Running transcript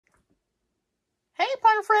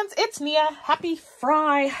there, friends. It's Nia. Happy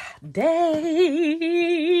Friday.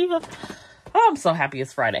 Oh, I'm so happy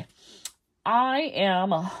it's Friday. I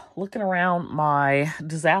am looking around my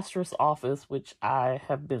disastrous office, which I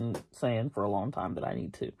have been saying for a long time that I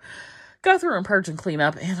need to go through and purge and clean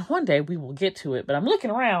up. And one day we will get to it. But I'm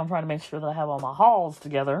looking around trying to make sure that I have all my hauls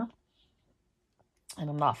together and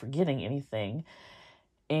I'm not forgetting anything.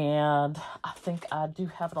 And I think I do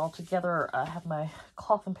have it all together. I have my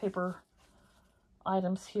cloth and paper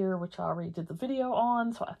items here, which I already did the video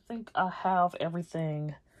on. So I think I have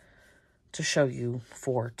everything to show you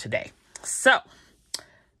for today. So,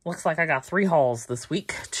 looks like I got 3 hauls this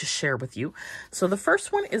week to share with you. So the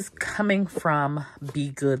first one is coming from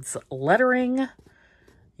Be Good's Lettering.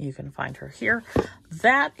 You can find her here.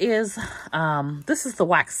 That is, this is the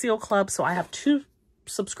Wax Seal Club. So I have 2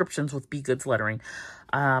 subscriptions with Be Good's Lettering.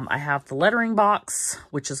 I have the lettering box,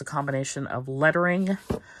 which is a combination of lettering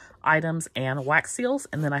items and wax seals.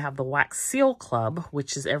 And then I have the Wax Seal Club,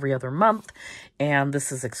 which is every other month. And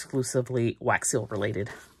this is exclusively wax seal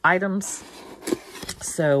related items.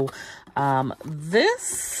 So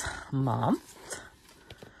this month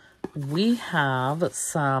we have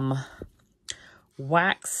some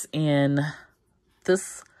wax in,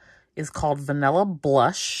 this is called Vanilla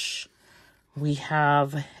Blush. We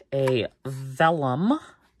have a vellum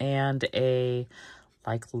and a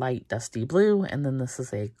like light dusty blue, and then this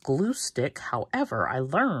is a glue stick. However, I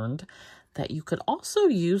learned that you could also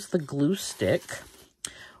use the glue stick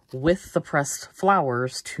with the pressed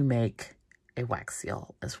flowers to make a wax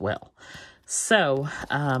seal as well. So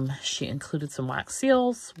she included some wax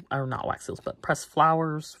seals, or not wax seals, but pressed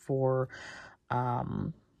flowers for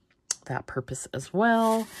that purpose as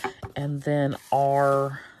well. And then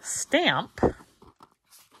our stamp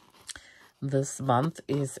this month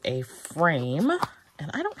is a frame, and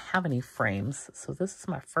I don't have any frames, so this is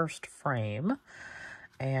my first frame,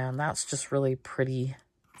 and that's just really pretty.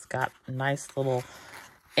 It's got a nice little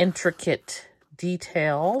intricate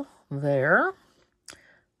detail there,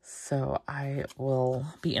 so I will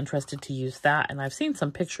be interested to use that. And I've seen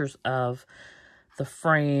some pictures of the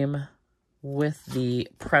frame with the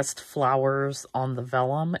pressed flowers on the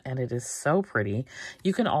vellum, and it is so pretty.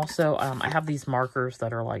 You can also, I have these markers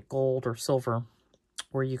that are like gold or silver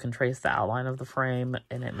where you can trace the outline of the frame,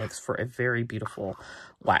 and it makes for a very beautiful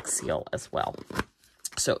wax seal as well.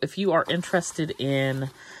 So if you are interested in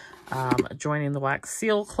joining the Wax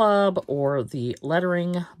Seal Club or the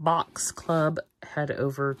Lettering Box Club, head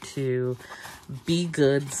over to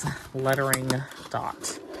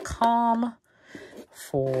begoodslettering.com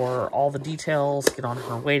for all the details, get on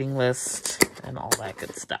her waiting list, and all that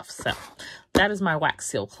good stuff. So that is my Wax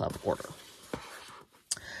Seal Club order.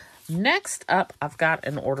 Next up, I've got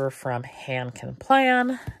an order from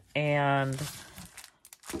HanCanPlan, and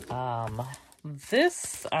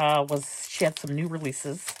this was, she had some new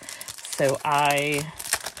releases. So I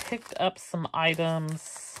picked up some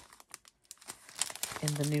items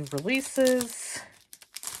in the new releases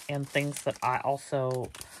and things that I also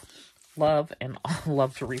love and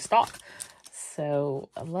love to restock. So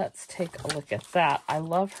let's take a look at that. I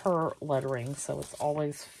love her lettering, so it's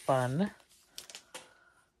always fun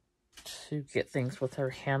to get things with her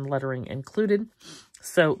hand lettering included.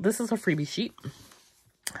 So this is a freebie sheet.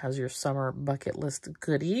 Has your summer bucket list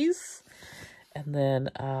goodies. And then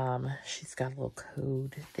she's got a little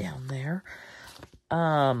code down there.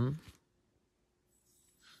 I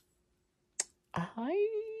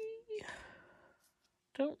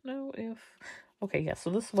don't know if... Okay, yeah, so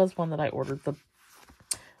this was one that I ordered, the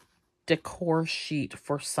decor sheet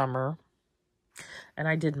for summer. And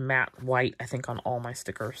I did matte white, I think, on all my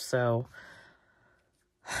stickers. So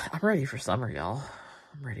I'm ready for summer, y'all.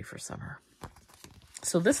 I'm ready for summer.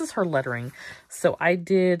 So this is her lettering. So I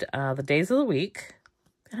did the days of the week.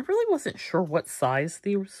 And I really wasn't sure what size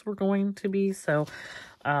these were going to be. So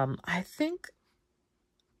I think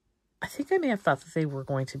I may have thought that they were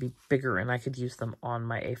going to be bigger and I could use them on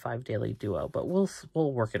my A5 Daily Duo, but we'll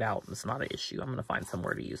work it out. It's not an issue. I'm going to find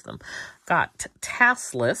somewhere to use them. Got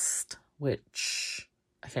Task List, which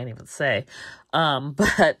I can't even say.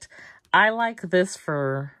 But I like this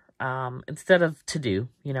for, instead of to do,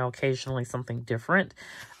 you know, occasionally something different.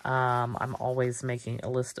 I'm always making a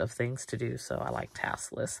list of things to do, so I like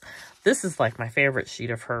Task List. This is like my favorite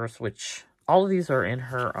sheet of hers, which all of these are in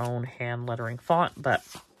her own hand lettering font, but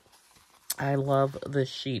I love this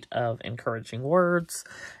sheet of encouraging words,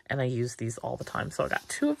 and I use these all the time. So I got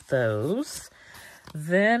 2 of those.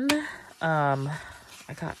 Then I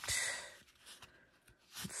got,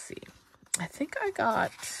 let's see, I think I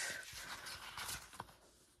got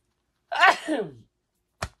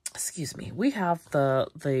excuse me, we have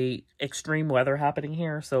the extreme weather happening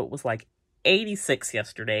here. So it was like 86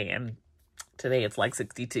 yesterday, and today it's like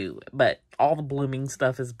 62. But all the blooming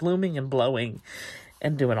stuff is blooming and blowing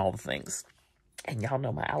and doing all the things. And y'all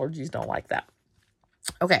know my allergies don't like that.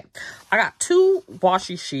 Okay, I got 2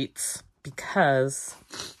 washi sheets because...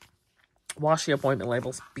 washi appointment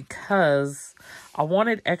labels because I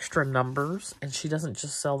wanted extra numbers, and she doesn't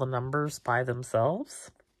just sell the numbers by themselves.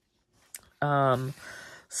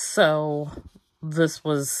 So this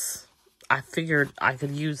was, I figured I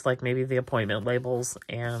could use like maybe the appointment labels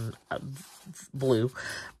and blue.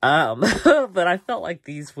 But I felt like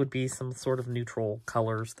these would be some sort of neutral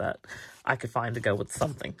colors that I could find to go with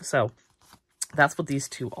something. So that's what these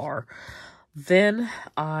 2 are. Then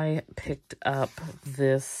I picked up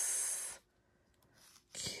this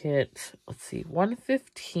kit. Let's see.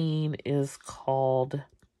 115 is called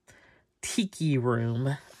Tiki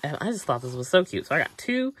Room. And I just thought this was so cute. So I got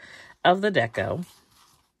 2 of the deco.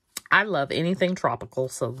 I love anything tropical.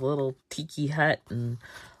 So the little tiki hut and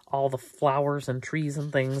all the flowers and trees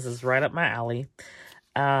and things is right up my alley.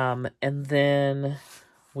 And then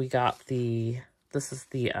we got this is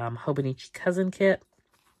the Hobonichi Cousin kit.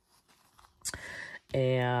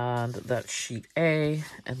 And that's sheet A,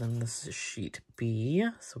 and then this is sheet B.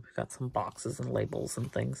 So we've got some boxes and labels and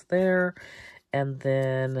things there. And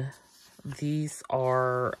then these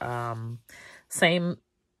are same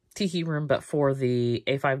Tiki Room, but for the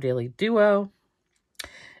A5 Daily Duo.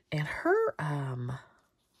 And her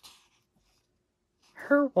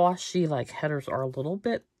washi like headers are a little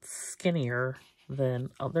bit skinnier than,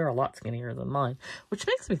 they're a lot skinnier than mine, which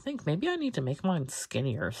makes me think maybe I need to make mine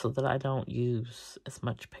skinnier so that I don't use as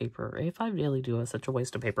much paper. A5 Daily Duo is such a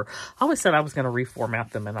waste of paper. I always said I was going to reformat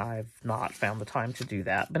them, and I've not found the time to do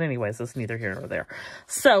that. But anyways, that's neither here nor there.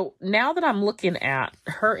 So now that I'm looking at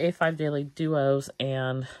her A5 Daily Duos,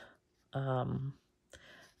 and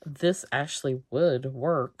this actually would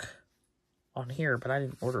work on here, but I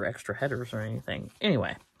didn't order extra headers or anything.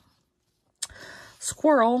 Anyway.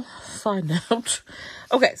 Squirrel, side note.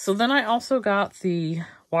 Okay, so then I also got the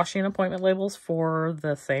washi and appointment labels for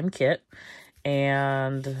the same kit,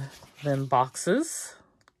 and then boxes,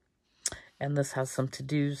 and this has some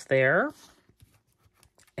to-dos there.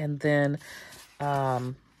 And then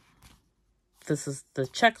this is the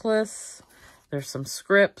checklist. There's some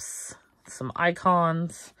scripts, some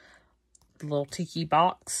icons, the little tiki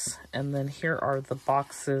box, and then here are the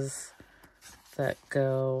boxes that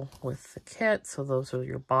go with the kit. So those are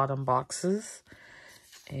your bottom boxes,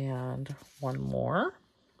 and one more.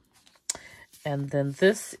 And then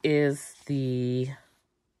this is these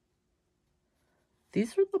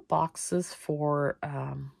are the boxes for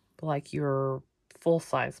like your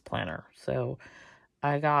full-size planner. So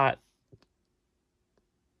I got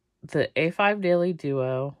the A5 Daily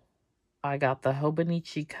Duo, I got the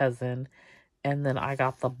Hobonichi Cousin, and then I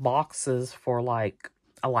got the boxes for like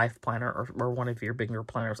a life planner or one of your bigger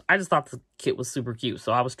planners. I just thought the kit was super cute,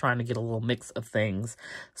 so I was trying to get a little mix of things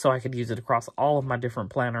so I could use it across all of my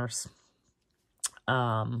different planners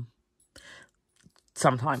sometime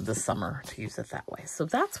this summer to use it that way. So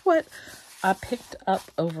that's what I picked up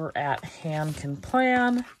over at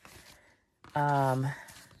HanCanPlan.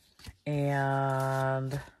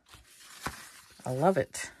 And I love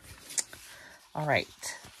it. All right.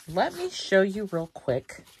 Let me show you real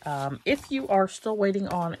quick. If you are still waiting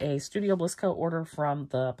on a Studio Bliss Co order from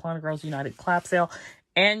the Planner Girls United collab sale,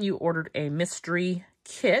 and you ordered a mystery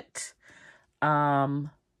kit, the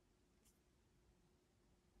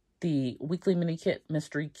weekly mini kit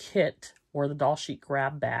mystery kit or the doll sheet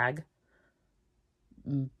grab bag,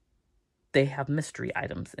 they have mystery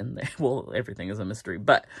items in there. Well, everything is a mystery,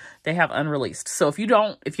 but they have unreleased. So if you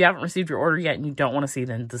haven't received your order yet and you don't want to see,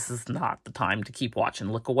 then this is not the time to keep watching.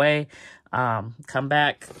 Look away, come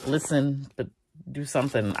back, listen, but do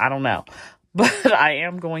something. I don't know. But I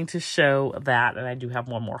am going to show that, and I do have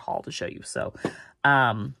one more haul to show you. So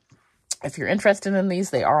if you're interested in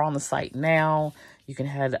these, they are on the site now. You can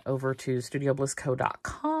head over to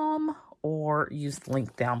studioblissco.com or use the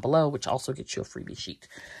link down below, which also gets you a freebie sheet.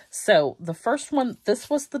 So the first one,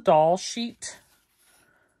 this was the doll sheet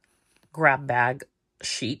grab bag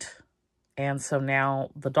sheet. And so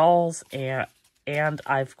now the dolls and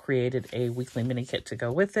I've created a weekly mini kit to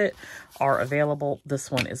go with it are available.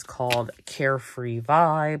 This one is called Carefree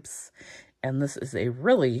Vibes. And this is a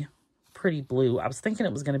really pretty blue. I was thinking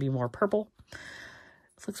it was going to be more purple.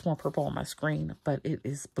 It looks more purple on my screen, but it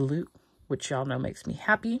is blue, which y'all know makes me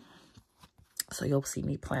happy. So you'll see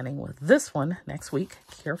me planning with this one next week,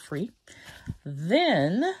 Carefree.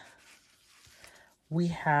 Then we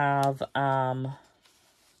have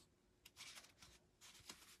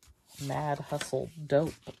Mad Hustle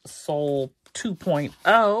Dope Soul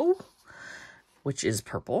 2.0, which is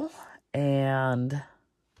purple. And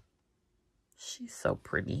she's so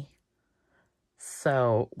pretty.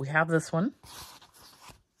 So we have this one,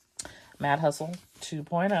 Mad Hustle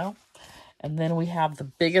 2.0. And then we have the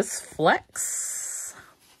Biggest Flex.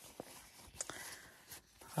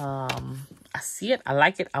 I see it, I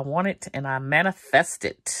like it, I want it, and I manifest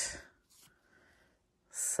it.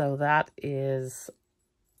 So that is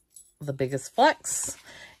the Biggest Flex.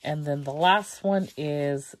 And then the last one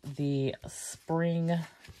is the Spring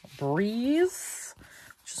Breeze,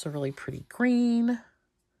 which is a really pretty green.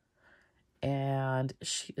 And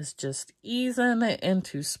she is just easing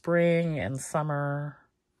into spring and summer.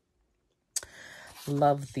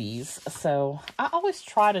 Love these. So I always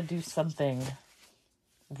try to do something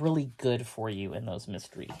really good for you in those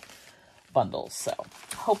mystery bundles. So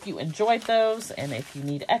hope you enjoyed those. And if you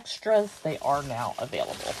need extras, they are now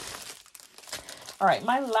available. All right,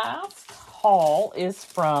 my last haul is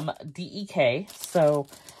from DEK. So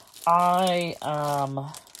I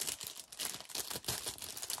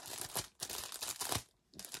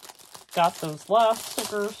got those last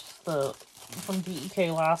stickers from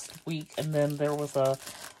DEK last week, and then there was a,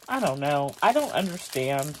 I don't know, I don't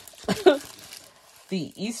understand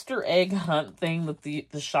the Easter egg hunt thing that the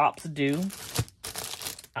shops do.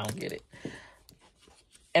 I don't get it.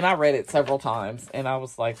 And I read it several times, and I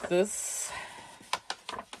was like, this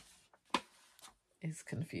is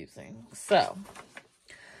confusing. So,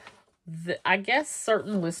 I guess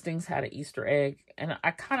certain listings had an Easter egg, and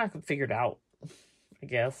I kind of figured out, I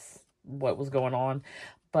guess, what was going on.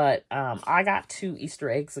 But I got 2 Easter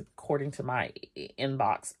eggs according to my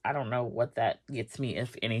inbox. I don't know what that gets me,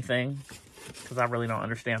 if anything, because I really don't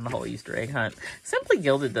understand the whole Easter egg hunt. Simply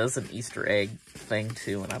Gilded does an Easter egg thing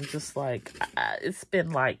too, and I'm just like, it's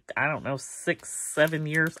been like, I don't know, 6-7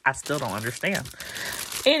 years. I still don't understand.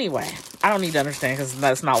 Anyway, I don't need to understand because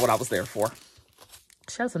that's not what I was there for.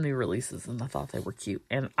 She has some new releases, and I thought they were cute.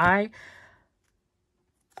 And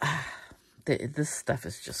this stuff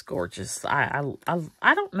is just gorgeous. I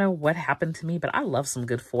don't know what happened to me, but I love some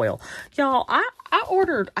good foil. Y'all, I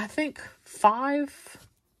ordered, I think, 5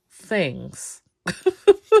 things.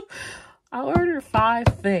 I ordered 5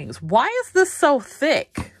 things. Why is this so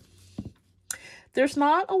thick? There's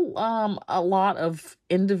not a lot of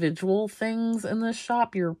individual things in this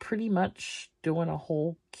shop. You're pretty much doing a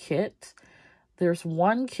whole kit. There's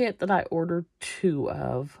one kit that I ordered 2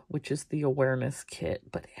 of, which is the awareness kit.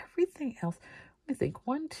 But everything else, let me think.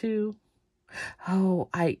 1, 2. Oh,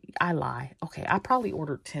 I lie. Okay, I probably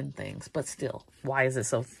ordered 10 things, but still, why is it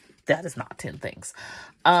so? That is not 10 things.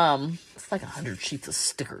 It's like 100 sheets of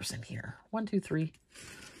stickers in here. 1, 2, 3,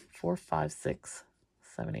 4, 5, 6,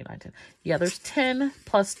 7, 8, 9, 10. Yeah, there's 10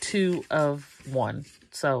 plus 2 of 1,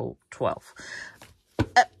 so 12.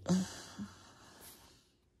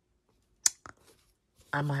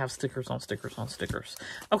 I'm going to have stickers on stickers on stickers.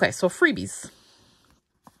 Okay, so freebies.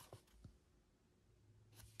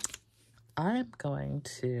 I'm going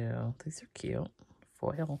to, these are cute,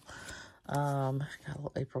 foil. Got a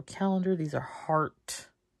little April calendar. These are heart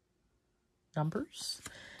numbers.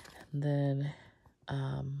 And then, did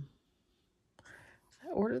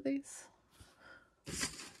I order these?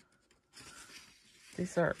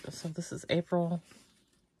 These are, so this is April.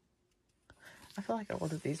 I feel like I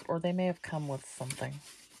ordered these, or they may have come with something.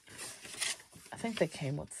 I think they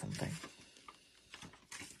came with something.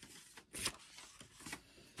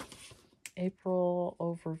 April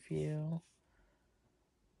overview.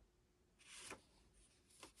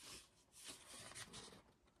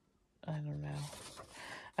 I don't know.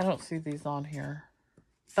 I don't see these on here.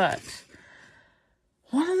 But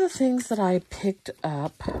one of the things that I picked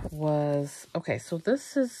up was, okay, so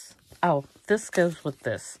this is, oh, this goes with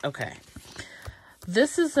this. Okay.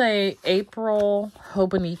 This is a April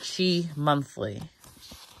Hobonichi monthly.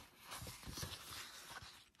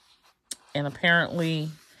 And apparently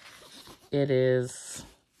it is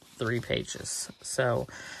 3 pages. So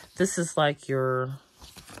this is like your,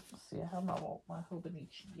 let's see, I have my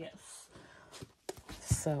Hobonichi, yes.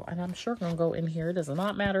 So, and I'm sure I'm going to go in here. It does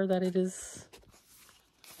not matter that it is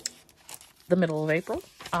the middle of April.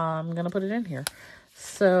 I'm going to put it in here.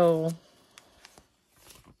 So,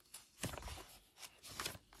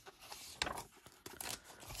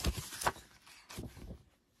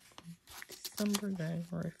 December,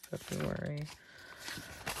 January, February.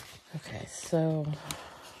 Okay, so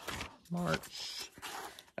March.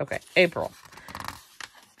 Okay, April.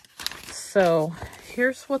 So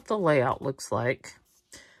here's what the layout looks like.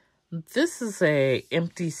 This is a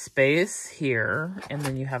empty space here, and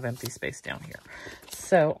then you have empty space down here.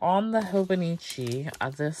 So on the Hobonichi,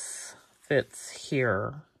 this fits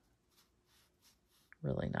here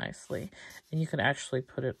really nicely. And you can actually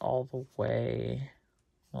put it all the way.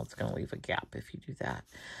 Well, it's going to leave a gap if you do that.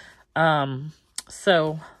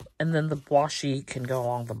 So, and then the washi can go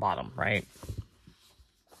along the bottom, right?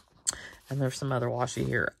 And there's some other washi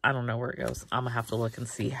here. I don't know where it goes. I'm going to have to look and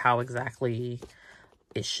see how exactly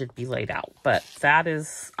it should be laid out. But that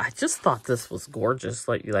is, I just thought this was gorgeous.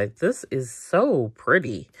 Like this is so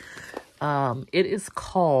pretty. It is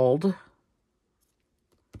called,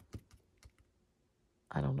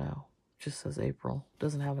 I don't know. Just says April.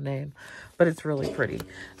 Doesn't have a name. But it's really pretty.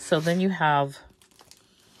 So then you have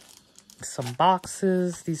some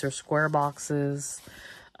boxes. These are square boxes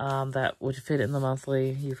that would fit in the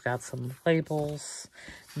monthly. You've got some labels.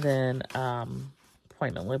 Then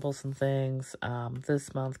appointment labels and things.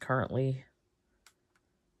 This month currently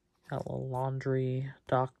got a little laundry,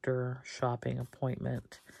 doctor, shopping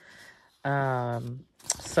appointment.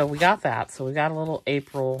 So we got that. So we got a little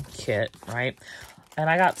April kit, right? And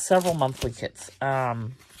I got several monthly kits.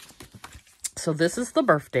 So this is the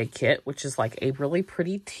birthday kit, which is like a really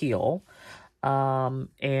pretty teal. And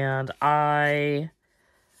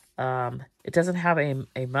it doesn't have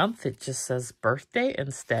a month. It just says birthday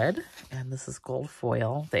instead. And this is gold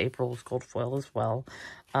foil. The April is gold foil as well.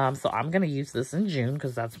 So I'm going to use this in June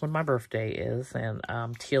because that's when my birthday is. And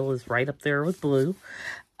teal is right up there with blue.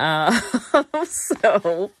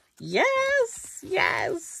 So yes.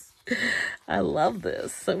 I love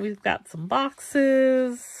this. So we've got some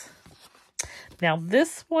boxes. Now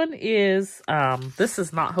this one is, this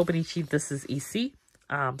is not Hobonichi, this is EC.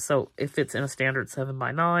 So if it's in a standard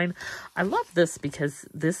 7x9, I love this because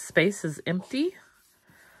this space is empty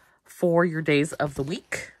for your days of the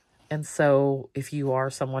week. And so if you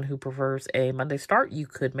are someone who prefers a Monday start, you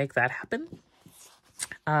could make that happen.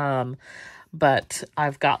 But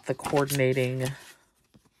I've got the coordinating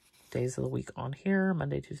days of the week on here.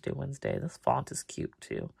 Monday, Tuesday, Wednesday. This font is cute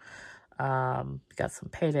too. Got some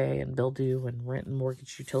payday and bill due and rent and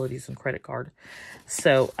mortgage, utilities and credit card.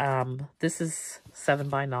 So this is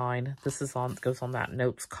 7x9. This is goes on that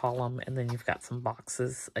notes column, and then you've got some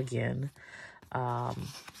boxes again.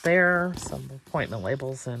 There, some appointment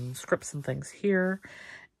labels and scripts and things here.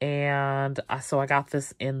 And so I got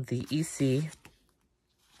this in the EC,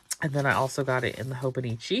 and then I also got it in the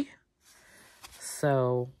Hobonichi.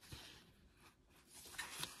 So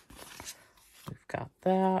we've got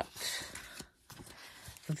that.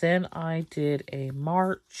 Then I did a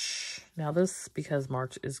March. Now this, because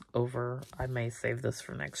March is over, I may save this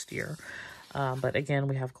for next year. But again,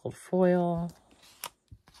 we have gold foil.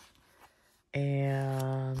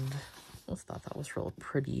 And I just thought that was real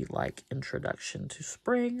pretty, like introduction to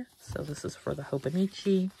spring. So this is for the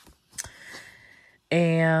Hobonichi.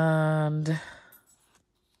 And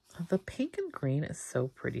the pink and green is so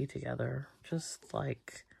pretty together. Just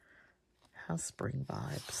like has spring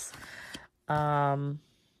vibes.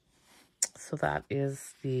 So that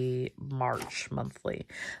is the March monthly.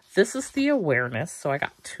 This is the awareness. So I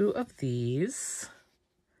got 2 of these.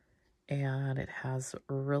 And it has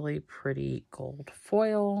really pretty gold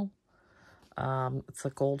foil. It's a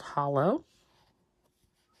gold hollow.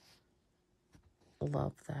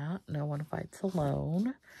 Love that. No one fights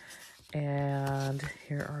alone. And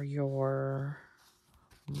here are your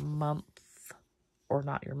month, or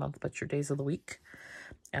not your month, but your days of the week.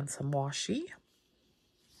 And some washi.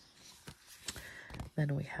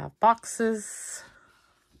 Then we have boxes.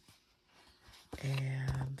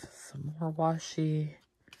 And some more washi.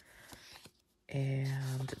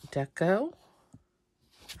 And deco.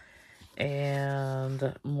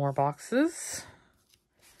 And more boxes.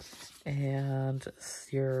 And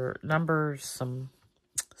your numbers, some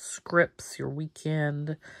scripts, your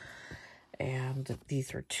weekend. And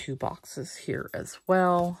these are 2 boxes here as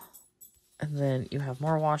well. And then you have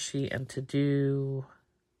more washi and to do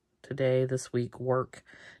today, this week, work,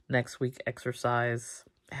 next week, exercise,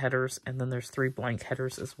 headers. And then there's 3 blank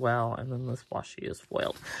headers as well. And then this washi is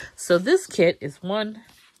foiled. So this kit is 1,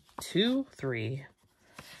 2, 3,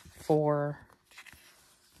 4,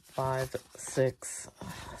 5, 6,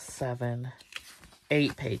 7,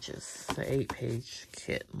 8 pages. The 8-page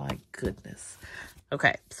kit. My goodness.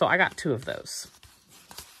 Okay, so I got 2 of those.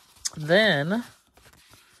 Then,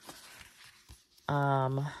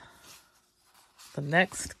 the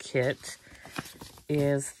next kit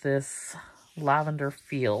is this Lavender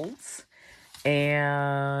Fields.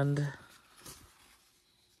 And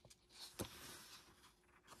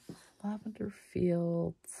Lavender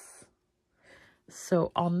Fields.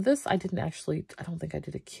 So on this, I don't think I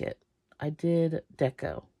did a kit. I did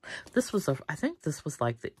deco. This was I think this was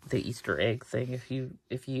like the Easter egg thing. If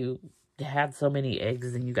you had so many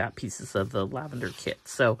eggs, then you got pieces of the lavender kit.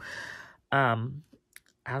 So,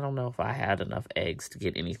 I don't know if I had enough eggs to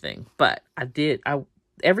get anything, but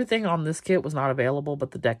everything on this kit was not available,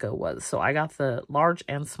 but the deco was. So I got the large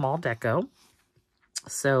and small deco.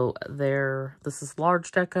 So this is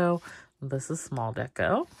large deco, this is small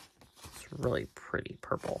deco. It's really pretty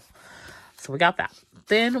purple. So we got that.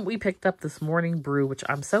 Then we picked up this morning brew, which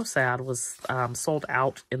I'm so sad was sold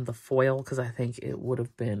out in the foil, because I think it would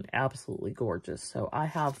have been absolutely gorgeous. So I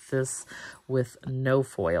have this with no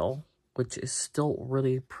foil, which is still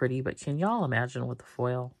really pretty, but can y'all imagine with the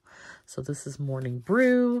foil? So this is morning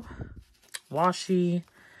brew, washi,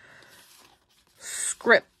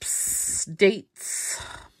 scripts, dates.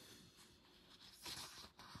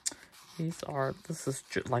 This is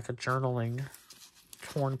like a journaling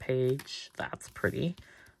torn page. That's pretty.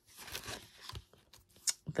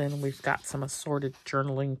 Then we've got some assorted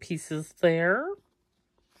journaling pieces there.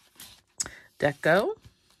 Deco.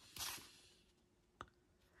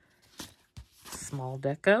 Small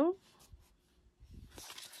deco.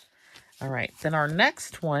 All right, then our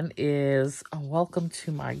next one is a Welcome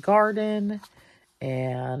to My Garden,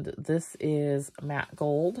 and this is matte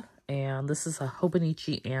gold, and this is a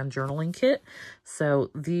Hobonichi and journaling kit.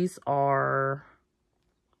 So these are,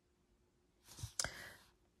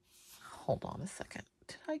 hold on a second,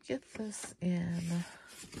 did I get this in,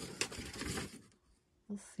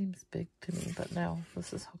 this seems big to me, but no,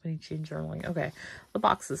 this is Hobonichi and journaling. Okay, the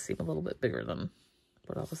boxes seem a little bit bigger than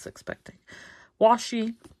what I was expecting.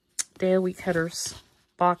 Washi, day of week headers,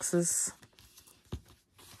 boxes.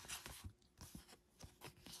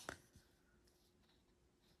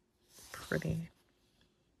 Pretty.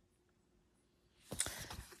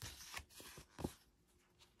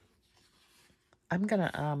 I'm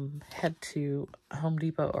gonna head to Home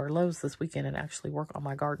Depot or Lowe's this weekend and actually work on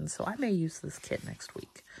my garden, so I may use this kit next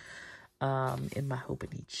week in my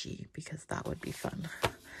Hobonichi, because that would be fun.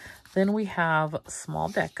 Then we have small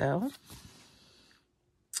deco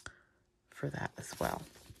for that as well.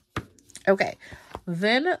 Okay,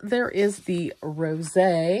 then there is the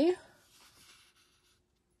rosé.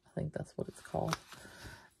 I think that's what it's called.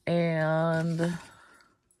 And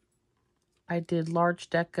I did large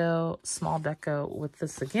deco, small deco with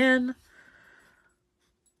this again.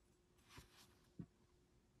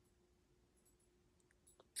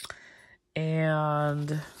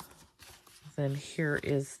 And then here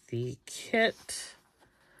is the kit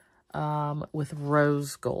with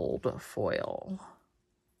rose gold foil.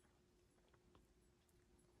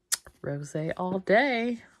 Rosé all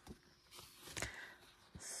day.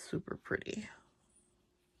 Super pretty.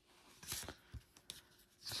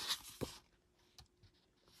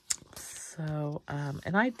 So,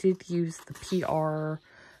 and I did use the PR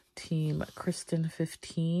Team Kristen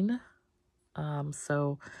 15.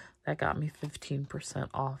 So that got me 15%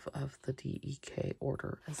 off of the DEK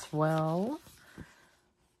order as well.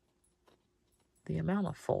 The amount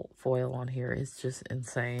of foil on here is just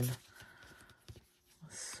insane.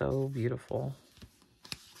 So beautiful.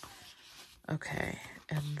 Okay,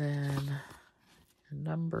 and then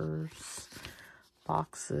numbers,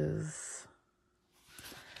 boxes.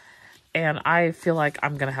 And I feel like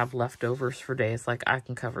I'm going to have leftovers for days. Like, I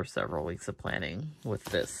can cover several weeks of planning with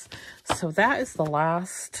this. So that is the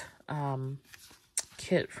last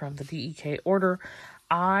kit from the DEK order.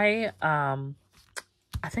 I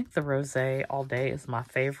think the rosé all day is my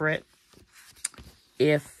favorite.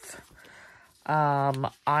 If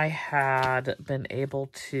I had been able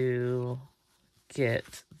to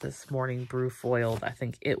get this morning brew foiled, I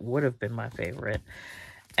think it would have been my favorite.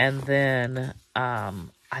 And then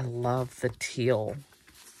I love the teal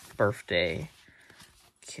birthday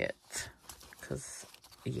kit, because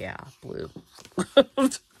yeah, blue.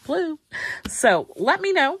 Blue. So let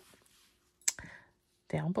me know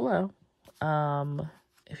down below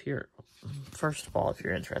if you're, first of all, if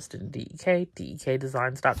you're interested in DEK,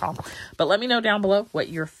 DEKdesigns.com. But let me know down below what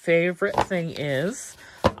your favorite thing is.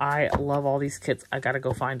 I love all these kits. I gotta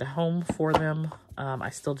go find a home for them. I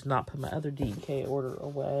still did not put my other DEK order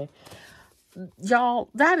away. Y'all,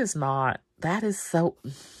 that is so,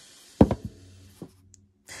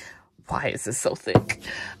 why is this so thick?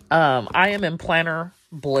 I am in planner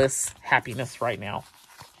bliss happiness right now.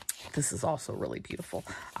 This is also really beautiful.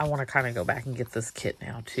 I want to kind of go back and get this kit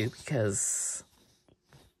now too, because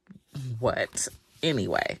what?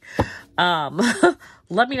 anyway.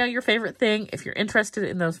 Let me know your favorite thing. If you're interested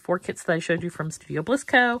in those 4 kits that I showed you from Studio Bliss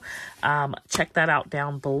Co., check that out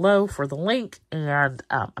down below for the link. And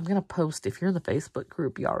I'm going to post, if you're in the Facebook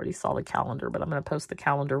group, you already saw the calendar, but I'm going to post the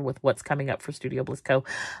calendar with what's coming up for Studio Bliss Co.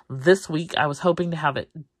 this week. I was hoping to have it,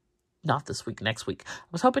 not this week, next week. I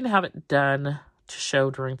was hoping to have it done to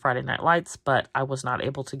show during Friday Night Lights, but I was not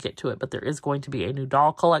able to get to it. But there is going to be a new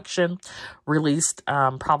doll collection released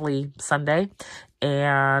probably Sunday,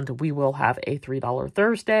 and we will have a $3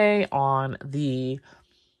 Thursday on the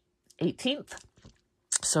 18th.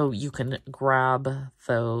 So you can grab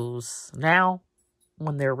those now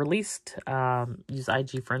when they're released. Use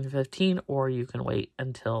IG Friend 15, or you can wait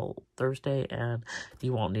until Thursday and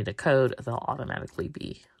you won't need a code. They'll automatically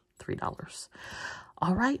be $3.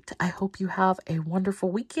 All right. I hope you have a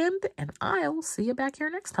wonderful weekend, and I'll see you back here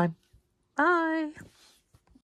next time. Bye.